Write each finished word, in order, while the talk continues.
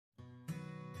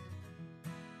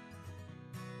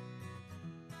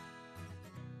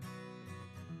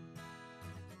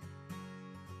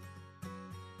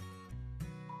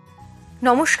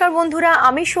নমস্কার বন্ধুরা,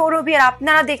 আমি সৌরভী আর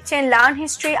আপনারা দেখছেন লার্ন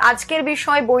হিস্ট্রি। আজকের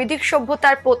বিষয় বৈদিক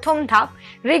সভ্যতার প্রথম ধাপ,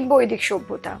 ঋগ বৈদিক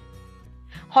সভ্যতা।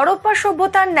 হরপ্পা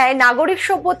সভ্যতার ন্যায় নাগরিক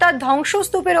সভ্যতার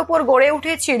ধ্বংসস্তূপের ওপর গড়ে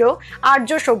উঠেছিল আর্য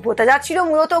সভ্যতা, যা ছিল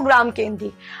মূলত গ্রাম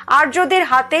কেন্দ্রিক। আর্যদের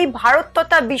হাতেই ভারত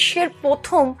তথা বিশ্বের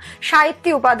প্রথম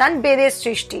সাহিত্যিক উপাদান বেদের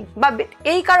সৃষ্টি, বা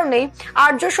এই কারণেই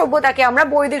আর্য সভ্যতাকে আমরা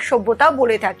বৈদিক সভ্যতা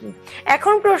বলে থাকি।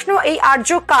 এখন প্রশ্ন, এই আর্য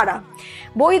কারা?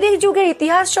 বৈদিক যুগের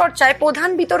ইতিহাস চর্চায় প্রধান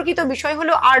বিতর্কিত বিষয়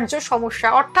হলো আর্য সমস্যা,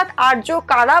 অর্থাৎ আর্য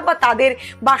কারা বা তাদের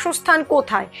বাসস্থান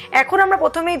কোথায়। এখন আমরা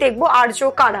প্রথমেই দেখব আর্য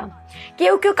কারা।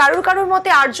 কেউ কেউ কারুর মতে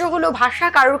আর্য হলো ভাষা,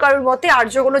 কারুর মতে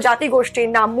আর্য হলো জাতিগোষ্ঠীর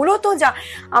নাম। মূলত যা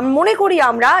মনে করি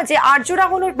আমরা যে আর্যরা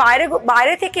হলো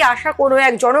বাইরে থেকে আসা কোনো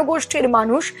এক জনগোষ্ঠীর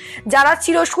মানুষ, যারা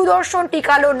ছিল সুদর্শন,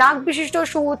 টিকালো, নাক বিশিষ্ট,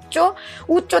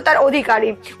 উচ্চতার অধিকারী।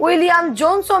 উইলিয়াম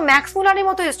জোন্স ও ম্যাক্স মুলারের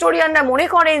মতো হিস্টোরিয়ানরা মনে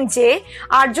করেন যে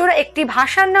আর্যরা একটি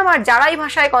ভাষার নাম, আর যারাই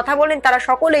ভাষায় কথা বলেন তারা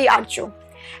সকলেই আর্য।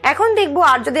 এখন দেখব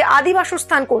আর্যদের আদি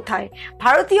বাসস্থান কোথায়।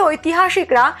 ভারতীয়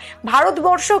ঐতিহাসিকরা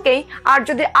ভারতবর্ষকেই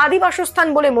আর্যদের আদি বাসস্থান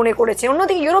বলে মনে করেছে।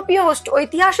 অন্যদিকে ইউরোপীয়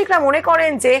ঐতিহাসিকরা মনে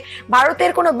করেন যে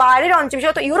ভারতের কোনো বাইরের অঞ্চল,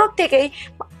 বিশেষত ইউরোপ থেকেই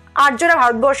আর্যরা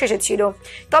ভারতবর্ষে এসেছিল।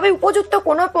 তবে উপযুক্ত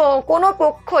কোনো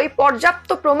পক্ষই পর্যাপ্ত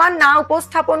প্রমাণ না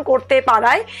উপস্থাপন করতে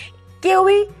পারায়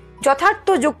কেউই যথার্থ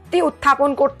যুক্তি উত্থাপন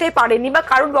করতে পারেনি বা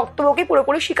কারোর বক্তব্যকে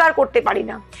পুরোপুরি স্বীকার করতে পারি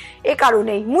না। এ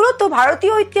কারণেই মূলত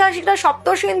ভারতীয় ঐতিহাসিকরা সপ্ত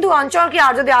সিন্ধু অঞ্চলকে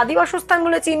আর্যদের আদি বাসস্থান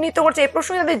বলে চিহ্নিত করছে। এই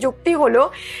প্রশ্নে তাদের যুক্তি হলো,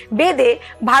 বেদে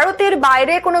ভারতের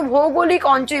বাইরে কোনো ভৌগোলিক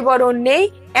অঞ্চল বিবরণ নেই,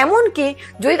 এমনকি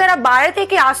যদি তারা বাইরে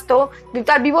থেকে আসতো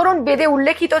তার বিবরণ বেদে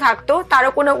উল্লেখিত থাকতো,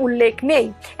 তারও কোনো উল্লেখ নেই।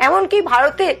 এমনকি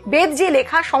ভারতে বেদ যে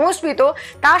লেখা সংস্কৃত,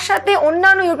 তার সাথে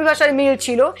অন্যান্য ইউরোপীয় ভাষার মিল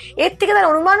ছিল। এর থেকে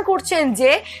তারা অনুমান করছেন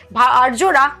যে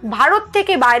আর্যরা ভারত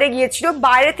থেকে বাইরে গিয়েছিল,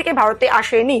 বাইরে থেকে ভারতে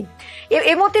আসেনি।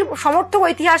 এ মতের সমর্থক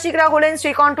ঐতিহাসিকরা হলেন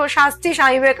শ্রীকণ্ঠ শাস্ত্রী,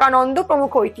 স্বামী বিবেকানন্দ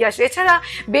প্রমুখ ঐতিহাসিক। এছাড়া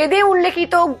বেদে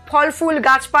উল্লেখিত ফল ফুল,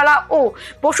 গাছপালা ও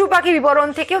পশু পাখি বিবরণ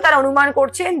থেকেও তারা অনুমান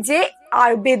করছেন যে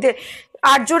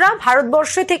আর্যরা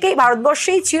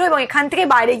ভারতবর্ষেই ছিল এবং এখান থেকে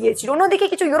বাইরে গিয়েছিল। অন্যদিকে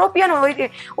কিছু ইউরোপিয়ান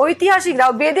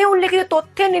ঐতিহাসিকরাও বেদে উল্লেখিত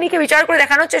তথ্যের নিরিখে বিচার করে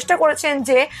দেখানোর চেষ্টা করেছেন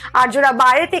যে আর্যরা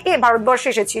বাইরে থেকে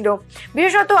ভারতবর্ষে এসেছিল।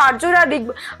 বিশেষত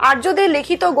আর্যদের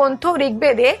লিখিত গ্রন্থ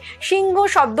ঋগ্বেদে সিংহ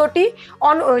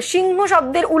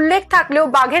শব্দের উল্লেখ থাকলেও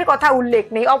বাঘের কথা উল্লেখ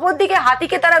নেই। অপরদিকে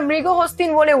হাতিকে তারা মৃগহস্তিন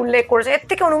বলে উল্লেখ করেছে। এর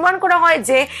থেকে অনুমান করা হয়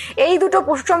যে এই দুটো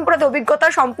পশু সম্পদের অভিজ্ঞতা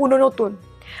সম্পূর্ণ নতুন।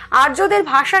 আর্যদের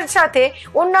ভাষার সাথে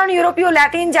অন্যান্য ইউরোপীয়,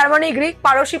 ল্যাটিন, জার্মানি, গ্রিক,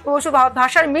 পারসি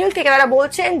ভাষার মিল থেকে তারা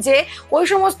বলছেন যে ওই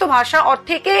সমস্ত ভাষা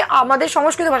থেকে আমাদের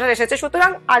সংস্কৃত ভাষা এসেছে। সুতরাং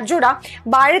আর্যরা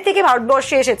বাইরে থেকে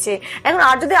ভারতবর্ষে এসেছে। এখন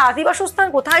আর্যদের আদি বাসস্থান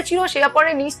কোথায় ছিল সে ব্যাপারে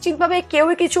নিশ্চিতভাবে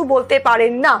কেউই কিছু বলতে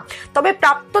পারেন না। তবে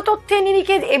প্রাপ্ত তথ্যের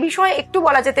নিরিখে এ বিষয়ে একটু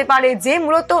বলা যেতে পারে যে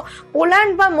মূলত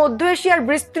পোল্যান্ড বা মধ্য এশিয়ার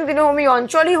বিস্তৃত তৃণভূমি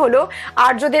অঞ্চলই হলো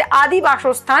আর্যদের আদি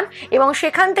বাসস্থান, এবং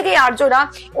সেখান থেকে আর্যরা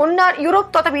ইউরোপ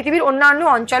তথা পৃথিবীর অন্যান্য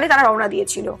অঞ্চলে তারা রওনা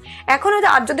দিয়েছিল। এখন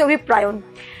হচ্ছে আর্যদের অভিপ্রায়ন।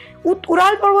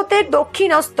 উরাল পর্বতের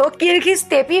দক্ষিণস্থ কিরগিজ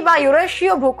স্টেপি বা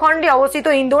ইউরেশীয় ভূখণ্ডে অবস্থিত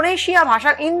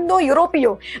ইন্দো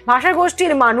ইউরোপীয়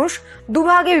ভাষাগোষ্ঠীর মানুষ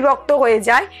দুভাগে বিভক্ত হয়ে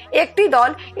যায়। একটি দল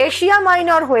এশিয়া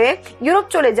মাইনর হয়ে ইউরোপ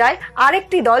চলে যায়,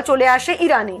 আরেকটি দল চলে আসে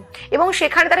ইরানে, এবং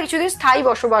সেখানে তারা কিছুদিন স্থায়ী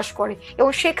বসবাস করে। এবং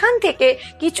সেখান থেকে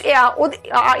কিছু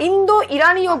ইন্দো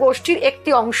ইরানীয় গোষ্ঠীর একটি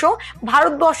অংশ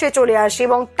ভারতবর্ষে চলে আসে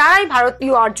এবং তারাই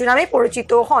ভারতীয় আর্য নামে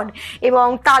পরিচিত হন, এবং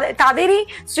তাদেরই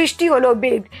সৃষ্টি হলো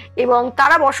বেদ, এবং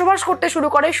তারা বসবাস করতে শুরু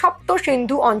করে সপ্ত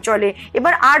সিন্ধু অঞ্চলে।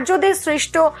 এবার আর্যদের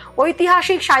সৃষ্ট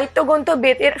ঐতিহাসিক সাহিত্যগ্রন্থ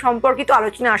বেদের সম্পর্কিত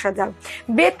আলোচনা আসা যাক।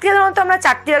 বেদকে সাধারণত আমরা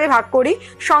চারটি ভাগে ভাগ করি: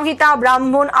 সংহিতা,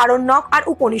 ব্রাহ্মণ, আরণ্যক আর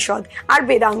উপনিষদ আর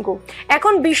বেদাঙ্গ।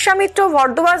 এখন বিশ্বামিত্র,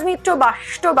 ভরদ্বাজ মিত্র,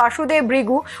 বাসুদেব,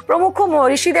 ভৃগু প্রমুখ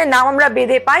ঋষিদের নাম আমরা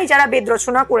বেদে পাই, যারা বেদ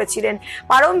রচনা করেছিলেন।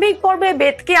 প্রারম্ভিক পর্বে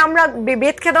বেদকে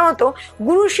সাধারণত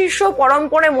গুরু শিষ্য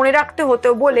পরম্পরায় মনে রাখতে হতো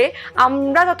বলে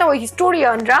আমরা তথা ওই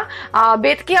হিস্টোরিয়ানরা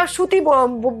বেদকে শ্রুতি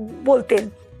বলতেন,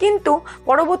 কিন্তু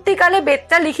পরবর্তীকালে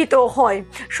বেদটা লিখিত হয়।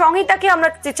 সংহিতাকে আমরা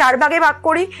চার ভাগে ভাগ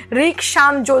করি: ঋক,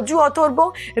 সাম, যজু, অথর্ব।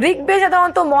 ঋগ্বেদ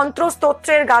সাধারণত মন্ত্র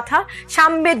স্তোত্রের গাথা,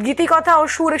 সামবেদ গীতিকথা ও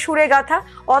সুরে গাথা,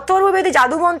 অথর্ববেদে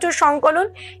জাদুমন্ত্র সংকলন,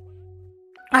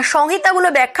 আর সংহিতাগুলো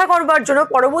ব্যাখ্যা করবার জন্য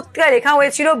পরবর্তীকালে লেখা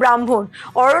হয়েছিল ব্রাহ্মণ।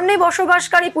 অরণ্যে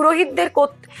বসবাসকারী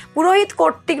পুরোহিত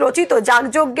কর্তৃক রচিত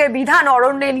যাগযজ্ঞের বিধান,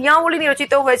 অরণ্যের নিয়মাবলী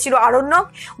রচিত হয়েছিল আরণ্যক।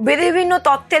 বেদে বিভিন্ন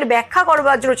তত্ত্বের ব্যাখ্যা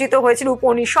করবার জন্য রচিত হয়েছিল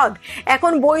উপনিষদ।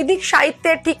 এখন বৈদিক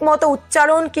সাহিত্যের ঠিকমতো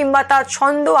উচ্চারণ কিংবা তার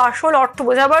ছন্দ, আসল অর্থ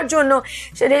বোঝাবার জন্য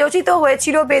সেটা রচিত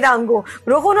হয়েছিল বেদাঙ্গ।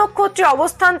 গ্রহ নক্ষত্রের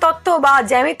অবস্থান তত্ত্ব বা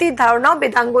জ্যামিতির ধারণাও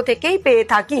বেদাঙ্গ থেকেই পেয়ে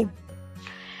থাকি।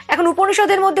 এখন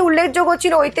উপনিষদের মধ্যে উল্লেখযোগ্য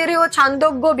ছিল ঐতেরেয়,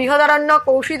 ছান্দোগ্য, বৃহদারণ্যক,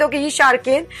 কৌশিতক,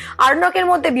 ঈশার্কেন। আরণ্যকের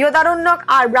মধ্যে বৃহদারণ্যক,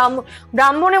 আর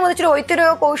ব্রাহ্মণের মধ্যে ছিল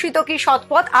ঐতেরেয়, কৌশিতকী,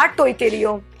 শতপথ আর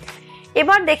তৈতেরীয়।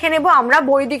 এবার দেখে নেব আমরা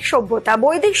বৈদিক সভ্যতা।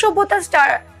 বৈদিক সভ্যতা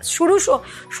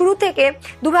শুরু থেকে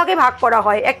দুভাগে ভাগ করা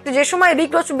হয়। একটা যে সময়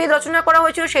ঋগ্বেদ রচনা করা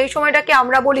হয়েছিল সেই সময়টাকে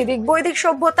আমরা বলি ঋগ বৈদিক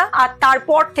সভ্যতা, আর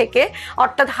তারপর থেকে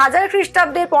অর্থাৎ 1000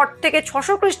 খ্রিস্টাব্দের পর থেকে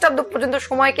 600 খ্রিস্টাব্দ পর্যন্ত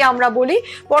সময়কে আমরা বলি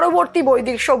পরবর্তী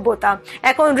বৈদিক সভ্যতা।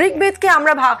 এখন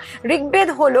ঋগ্বেদ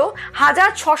হলো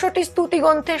 1600টি স্তুতি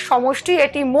গ্রন্থের সমষ্টি।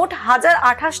 এটি মোট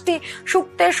 1028টি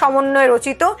সূক্তের সমন্বয়ে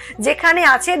রচিত, যেখানে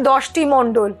আছে 10টি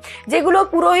মণ্ডল, যেগুলো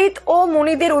পুরোহিত ও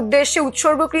মুনিদের উদ্দেশ্যে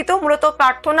উৎসর্গকৃত। মূলত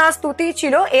প্রার্থনা স্তুতি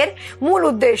ছিল এর মূল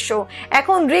উদ্দেশ্য।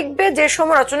 এখন ঋগ্বেদ যে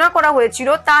সময় রচনা করা হয়েছিল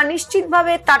তা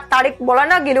নিশ্চিতভাবে তার তারিখ বলা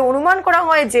না গেলেও অনুমান করা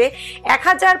হয় যে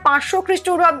 1500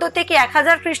 খ্রিস্টপূর্বাব্দ থেকে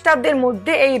 1000 খ্রিস্টাব্দের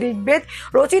মধ্যে এই ঋগ্বেদ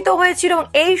রচিত হয়েছিল, এবং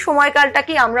এই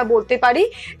সময়কালটাকে আমরা বলতে পারি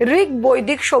ঋগ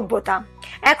বৈদিক সভ্যতা।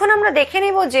 এখন আমরা দেখে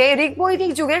নেব যে ঋগ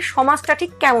বৈদিক যুগের সমাজটা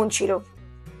ঠিক কেমন ছিল।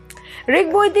 ঋগ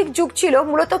বৈদিক যুগ ছিল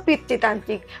মূলত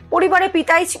পিতৃতান্ত্রিক। পরিবারে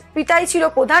পিতাই ছিল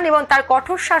প্রধান এবং তার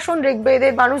কঠোর শাসন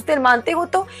ঋগ্বেদের মানুষদের মানতে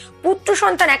হতো। পুত্র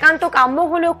সন্তান একান্ত কাম্য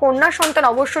হলেও কন্যা সন্তান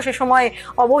অবশ্য সে সময়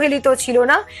অবহেলিত ছিল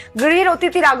না। গৃহের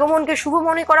অতিথির আগমনকে শুভ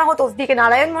মনে করা হতো, অতিথিকে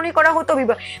নারায়ণ মনে করা হতো,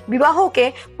 বিবাহকে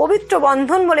পবিত্র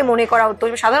বন্ধন বলে মনে করা হতো।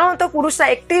 সাধারণত পুরুষরা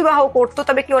একটি বিবাহ করতো,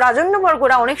 তবে কেউ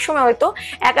রাজন্যবর্গরা অনেক সময় হয়তো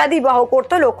একাধিক বিবাহ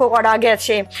করতে লক্ষ্য করা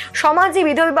গেছে। সমাজে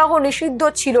বিধবা নিষিদ্ধ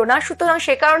ছিল না, সুতরাং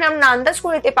সে কারণে আমরা আন্দাজ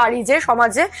করে নিতে পারি যে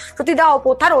সমাজে সতীদাহ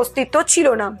প্রথার অস্তিত্ব ছিল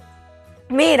না।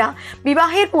 মেয়েরা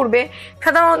বিবাহের পূর্বে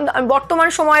সাধারণ বর্তমান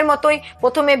সময়ের মতোই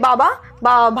প্রথমে বাবা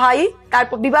বা ভাই,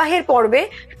 তারপর বিবাহের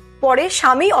পরে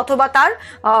স্বামী অথবা তার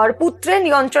পুত্রের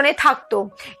নিয়ন্ত্রণে থাকতো।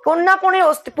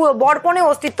 বরপণের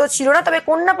অস্তিত্ব ছিল না, তবে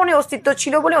কন্যাপণের অস্তিত্ব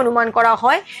ছিল বলে অনুমান করা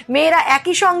হয়। মেয়েরা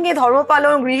একই সঙ্গে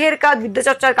ধর্মপালন, গৃহের কাজ,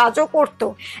 বিদ্যাচর্চার কাজও করত।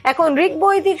 এখন ঋগ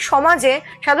বৈদিক সমাজে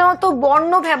সাধারণত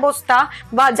বর্ণ ব্যবস্থা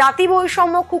বা জাতি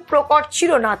বৈষম্য খুব প্রকট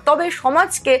ছিল না, তবে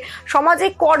সমাজে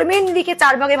কর্মের দিকে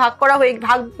 4 ভাগে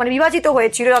বিভাজিত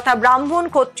হয়েছিল, যথা ব্রাহ্মণ,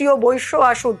 ক্ষত্রিয়, বৈশ্য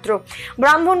আর শূদ্র।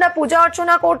 ব্রাহ্মণরা পূজা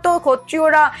অর্চনা করত,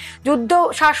 ক্ষত্রিয়রা যুদ্ধ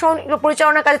শাসন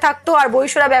পরিচালনার কাজে থাকতো, আর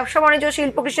বৈশ্যরা ব্যবসা বাণিজ্য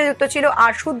শিল্প কৃষিতে যুক্ত ছিল,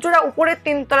 আর শূদ্ররা উপরের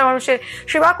 3 তলার মানুষের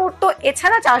সেবা করত,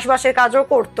 এছাড়া চাষবাসের কাজও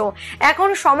করত। এখন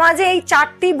সমাজে এই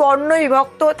 4টি বর্ণ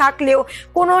বিভক্ত থাকলেও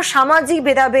কোনো সামাজিক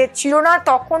ভেদাভেদ ছিল না।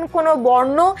 তখন কোনো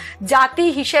বর্ণ জাতি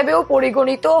হিসেবেও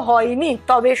পরিগণিত হয়নি,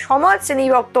 তবে সমাজ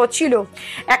শ্রেণীবিভক্ত ছিল।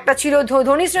 একটা ছিল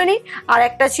ধনী শ্রেণী আর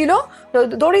একটা ছিল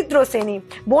দরিদ্র শ্রেণী।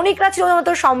 বণিকরা ছিল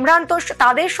সম্ভ্রান্ত,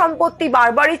 তাদের সম্পত্তি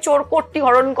বারবারই চোর কর্তৃক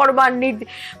হরণ করবার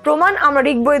প্রমাণ আমরা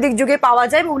ঋগ বৈদিক যুগে পাওয়া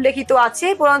যায়, উল্লেখিত আছে।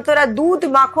 পুরাতনরা দুধ,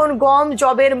 মাখন, গম,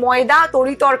 যবের ময়দা,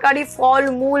 তরি তরকারি, ফল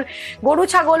মূল, গরু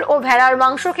ছাগল ও ভেড়ার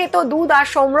মাংস খেত। দুধ আর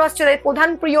সোমরস ছিল প্রধান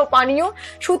প্রিয় পানীয়।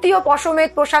 সুতি ও পশমের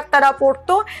পোশাক তারা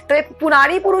পরতো। তবে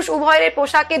নারী পুরুষ উভয়ের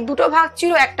পোশাকের 2টো ভাগ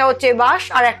ছিল, একটা হচ্ছে বাস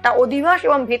আর একটা অধিবাস,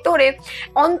 এবং ভেতরে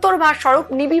অন্তর্ভাস স্বরূপ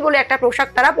নিবি বলে একটা পোশাক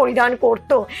তারা পরিধান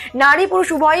করত। নারী পুরুষ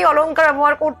উভয়ই অলংকার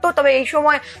ব্যবহার করত, তবে এই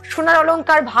সময় সোনার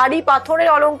অলংকার, ভারী পাথরের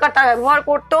অলংকার তারা ব্যবহার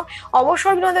করত।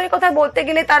 অবসর বিনোদনের কথা বলতে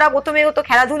গেলে তারা প্রথমে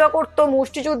খেলাধুলা করত,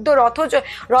 মুষ্টিযুদ্ধ,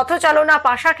 রথচালনা,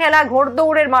 পাশা খেলা,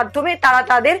 ঘোড়দৌড়ের মাধ্যমে তারা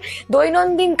তাদের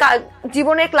দৈনন্দিন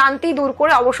জীবনের ক্লান্তি দূর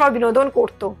করে অবসর বিনোদন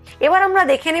করত। এবার আমরা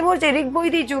দেখে নেব যে ঋগ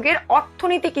বৈদিক যুগের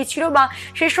অর্থনীতি কি ছিল বা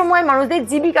সে সময় মানুষদের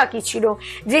জীবিকা কি ছিল।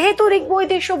 যেহেতু ঋগ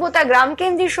বৈদিক সভ্যতা গ্রাম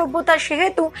কেন্দ্রিক সভ্যতা,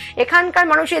 সেহেতু এখানকার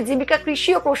মানুষের জীবিকা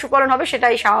কৃষি ও পশুপালন হবে,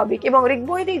 সেটাই স্বাভাবিক। এবং ঋগ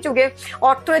বৈদিক যুগে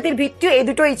অর্থনীতির ভিত্তি এই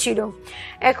দুটোই ছিল।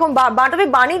 এখন তবে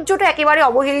বাণিজ্যটা একেবারে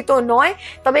অবহেলিত নয়,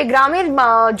 তবে গ্রামের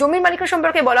জমির মালিকানা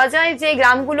সম্পর্কে বলা যায় যে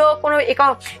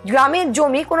গ্রামের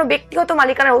জমি কোনো ব্যক্তিগত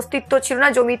মালিকানার অস্তিত্ব ছিল না।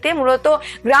 জমিতে মূলত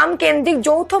গ্রাম কেন্দ্রিক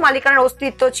যৌথ মালিকানার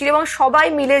অস্তিত্ব ছিল, এবং সবাই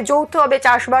মিলে যৌথভাবে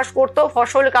চাষবাস করত,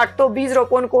 ফসল কাটত, বীজ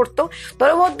রোপণ করত,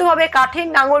 দলবদ্ধভাবে কাঠের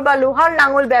নাঙল বা লোহার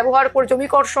নাঙল ব্যবহার করে জমি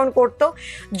কর্ষণ করত।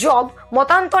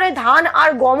 মতান্তরে ধান আর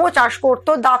গমও চাষ করত।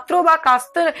 দাত্র বা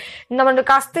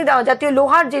কাস্তে জাতীয়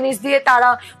লোহার জিনিস দিয়ে তারা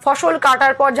ফসল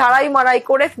কাটার পর ঝাড়াই মারাই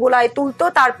করে গোলায় তুলতো।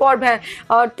 তারপর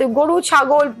গরু,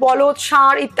 ছাগল, বলদ,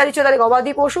 ষাঁড় ইত্যাদি ছিল তাদের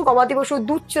গবাদি পশু।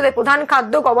 দুধ ছিল প্রধান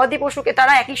খাদ্য। গবাদি পশুকে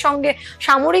তারা একই সঙ্গে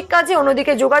সামরিক কাজে,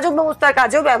 অন্যদিকে যোগাযোগ ব্যবস্থার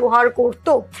কাজেও ব্যবহার করত।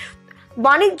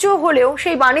 বাণিজ্য হলেও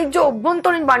সেই বাণিজ্য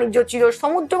অভ্যন্তরীণ বাণিজ্য ছিল,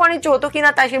 সমুদ্র বাণিজ্য হতো কিনা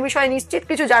তাই সে বিষয়ে নিশ্চিত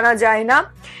কিছু জানা যায় না।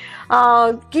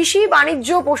 কৃষি, বাণিজ্য,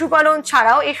 পশুপালন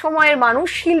ছাড়াও এ সময়ের মানুষ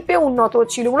শিল্পে উন্নত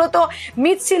ছিল। মূলত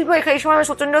মৃৎশিল্প এই সময়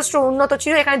প্রচন্ড উন্নত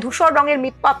ছিল। এখানে ধূসর রঙের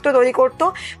মৃৎপাত্র তৈরি করত।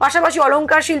 পাশাপাশি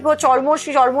অলংকার শিল্প,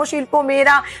 চর্মশিল্প,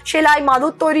 মেয়েরা সেলাই,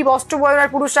 মাদুর তৈরি, বস্ত্র বয়ন,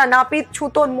 পুরুষরা নাপিত,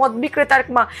 ছুতো, মদ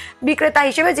বিক্রেতা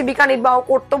হিসেবে জীবিকা নির্বাহ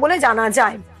করত বলে জানা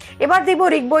যায়। এবার দেখব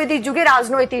ঋগ্বৈদিক যুগে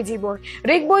রাজনৈতিক জীবন।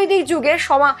 ঋগ্বৈদিক যুগে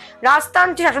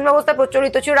রাজতান্ত্রিক শাসন ব্যবস্থা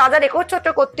প্রচলিত ছিল, রাজার একচ্ছত্র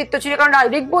কর্তৃত্ব ছিল। কারণ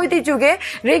ঋগ্বৈদিক যুগে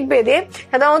ঋগ্বেদে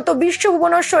সাধারণত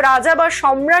বিশ্বভুবনস্য রাজা বা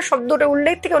সম্রাট শব্দটার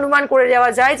উল্লেখ থেকে অনুমান করে যাওয়া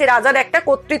যায় যে রাজার একটা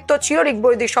কর্তৃত্ব ছিল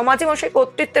ঋগ্বৈদিক সমাজে, এবং সেই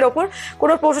কর্তৃত্বের ওপর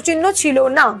কোনো প্রশ্নচিহ্ন ছিল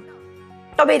না।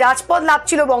 তবে রাজপদ লাভ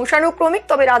ছিল বংশানুক্রমিক,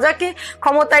 তবে রাজাকে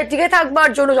ক্ষমতায় টিকে থাকবার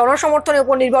জন্য জনসমর্থনের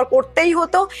উপর নির্ভর করতেই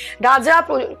হতো। রাজা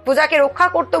প্রজাকে রক্ষা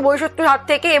করতো বহিঃশত্রুর হাত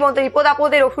থেকে এবং বিপদ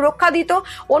আপদের সুরক্ষা দিত।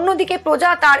 অন্যদিকে প্রজা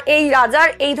তার এই রাজার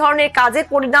এই ধরনের কাজের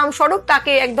পরিণামস্বরূপ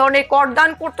তাকে এক ধরনের কর দান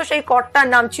করতো, সেই করটার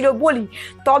নাম ছিল বলি।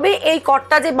 তবে এই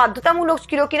করটা যে বাধ্যতামূলক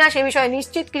ছিল কিনা সে বিষয়ে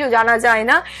নিশ্চিত কিছু জানা যায়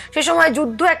না। সে সময়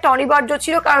যুদ্ধ একটা অনিবার্য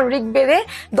ছিল, কারণ ঋগ্বেদে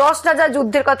 10 রাজার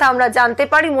যুদ্ধের কথা আমরা জানতে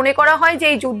পারি। মনে করা হয় যে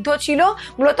এই যুদ্ধ ছিল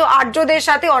মূলত আর্যদের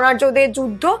সাথে অনার্যদের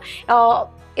যুদ্ধ,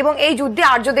 এবং এই যুদ্ধে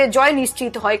আর্যদের জয়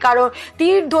নিশ্চিত হয়, কারণ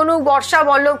তীর, ধনুক, বর্ষা,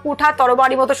 বল্লভ, কুঠা,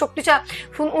 তরবারি মতো শক্তিশালী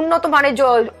উন্নত মানের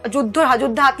যুদ্ধ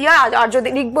হাতিয়ার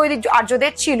ঋগ্বৈদিক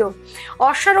আর্যদের ছিল।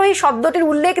 অশ্বারোহী শব্দটির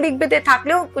উল্লেখ ঋগ্বেদে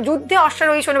থাকলেও যুদ্ধে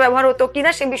অশ্বারোহী সৈন্য ব্যবহার হতো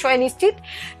কিনা সে বিষয়ে নিশ্চিত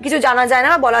কিছু জানা যায় না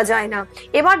বা বলা যায় না।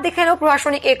 এবার দেখে নেব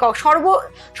প্রশাসনিক একক।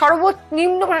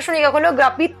 সর্বনিম্ন প্রশাসনিক একক হলো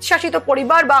পিতৃশাসিত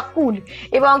পরিবার বা কুল,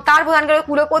 এবং তার প্রধান হলো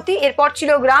কুলপতি। এরপর ছিল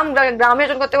গ্রাম, গ্রামে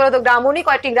শাসন করতে বলা হতো গ্রামণী,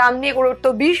 কয়েকটি গ্রাম নিয়ে গুরুত্ব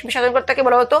 20 শাসন করতে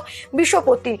বলা হতো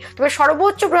বিশ্বপতি। তবে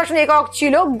সর্বোচ্চ প্রশাসনিক একক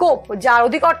ছিল গোপ, যার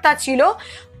অধিকর্তা ছিল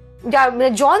যার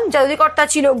অধিকর্তা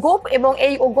ছিল গোপ, এবং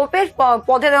এই গোপের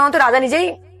পদে সাধারণত রাজা নিজেই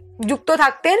যুক্ত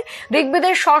থাকতেন।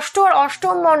 ঋগ্বেদের 6ষ্ঠ আর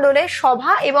 8ম মণ্ডলে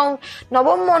সভা এবং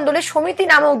নবম মণ্ডলে সমিতি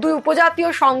নামক 2 উপজাতীয়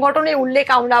সংগঠনের উল্লেখ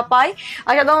আমরা পাই।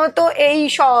 আর সাধারণত এই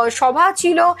সভা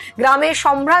ছিল গ্রামের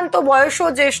সম্ভ্রান্ত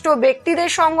বয়োজ্যেষ্ঠ ব্যক্তিদের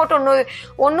সংগঠন,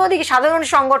 অন্যদিকে সাধারণ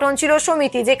সংগঠন ছিল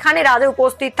সমিতি, যেখানে রাজা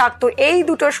উপস্থিত থাকতো। এই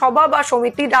দুটো সভা বা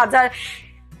সমিতি রাজার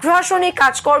প্রশাসনিক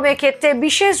কাজকর্মের ক্ষেত্রে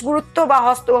বিশেষ গুরুত্ব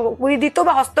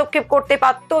বা হস্তক্ষেপ করতে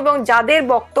পারত, এবং যাদের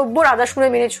বক্তব্য রাজা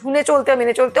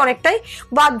মেনে চলতে অনেকটাই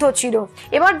বাধ্য ছিল।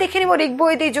 এবার দেখে নিব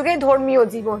ঋগ্বৈদিক যুগে ধর্মীয়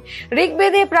জীবন।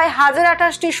 ঋগ্বেদে প্রায়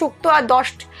 1028টি সূক্ত আর 10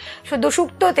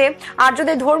 সূক্ততে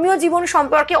আর্যদের ধর্মীয় জীবন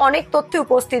সম্পর্কে অনেক তথ্য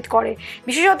উপস্থিত করে।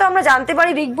 বিশেষত আমরা জানতে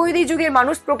পারি ঋগ্বৈদিক যুগের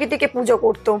মানুষ প্রকৃতিকে পুজো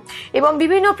করত, এবং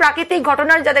বিভিন্ন প্রাকৃতিক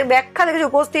ঘটনার যাদের ব্যাখ্যা থেকে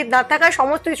উপস্থিত না থাকায়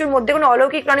সমস্ত কিছুর মধ্যে কোনো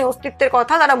অলৌকিক প্রাণী অস্তিত্বের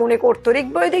কথা তারা মনে করত।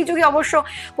 ঋগ্বৈদিক যুগে অবশ্য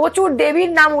প্রচুর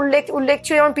দেবীর নাম উল্লেখ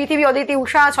ছিল, যেমন পৃথিবী, অদিতি,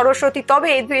 উষা, সরস্বতী। তবে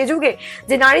এই যুগে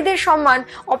যে নারীদের সম্মান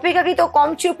অপেক্ষাকৃত কম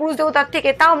ছিল পুরুষ দেবতার থেকে,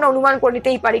 তা আমরা অনুমান করে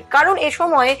নিতেই পারি। কারণ এ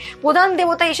সময়ে প্রধান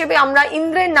দেবতা হিসেবে আমরা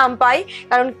ইন্দ্রের নাম পাই,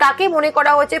 কারণ তাকে মনে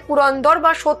করা হয়েছে পুরন্দর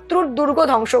বা শত্রুর দুর্গ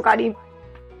ধ্বংসকারী।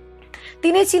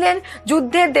 তিনি ছিলেন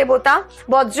যুদ্ধের দেবতা,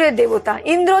 বজ্রের দেবতা।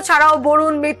 ইন্দ্র ছাড়াও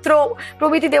বরুণ, মিত্র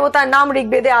প্রভৃতি দেবতার নাম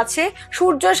ঋগ্বেদে আছে।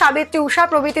 সূর্য, সাবিত্রী, উষা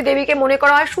প্রভৃতি দেবীকে মনে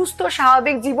করা হয় সুস্থ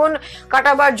স্বাভাবিক জীবন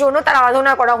কাটাবার জন্য তার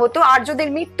আরাধনা করা হতো। আর্যদের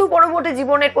মৃত্যু পরবর্তী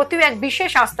জীবনের প্রতি এক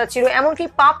বিশেষ আস্থা ছিল, এমনকি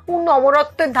পাপপূর্ণ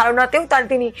অমরত্বের ধারণাতেও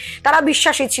তারা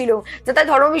বিশ্বাসী ছিল, যা তার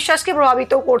ধর্মবিশ্বাসকে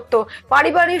প্রভাবিত করত।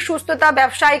 পারিবারিক সুস্থতা,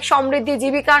 ব্যবসায়িক সমৃদ্ধি,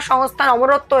 জীবিকা সংস্থান,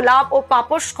 অমরত্ব লাভ ও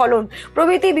পাপস্খলন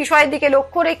প্রভৃতি বিষয়ের দিকে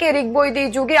লক্ষ্য রেখে ঋগ্বৈদিক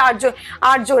যুগে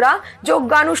আর্যরা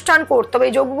যজ্ঞানুষ্ঠান করত।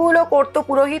 এই যজ্ঞগুলো করত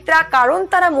পুরোহিতরা, কারণ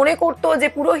তারা মনে করত যে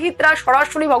পুরোহিতরা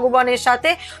সরাসরি ভগবানের সাথে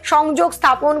সংযোগ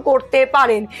স্থাপন করতে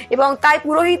পারেন, এবং তাই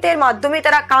পুরোহিতের মাধ্যমে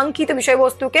তারা কাঙ্ক্ষিত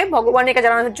বিষয়বস্তুকে ভগবানকে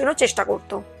জানানোর জন্য চেষ্টা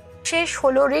করত। শেষ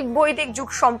হলো ঋগ্বৈদিক যুগ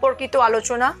সম্পর্কিত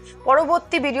আলোচনা।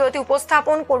 পরবর্তী ভিডিওতে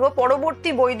উপস্থাপন করব পরবর্তী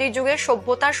বৈদিক যুগের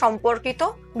সভ্যতা সম্পর্কিত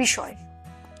বিষয়।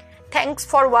 Thanks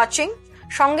for watching.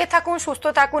 সঙ্গে থাকুন, সুস্থ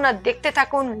থাকুন আর দেখতে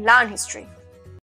থাকুন লার্ন হিস্ট্রি।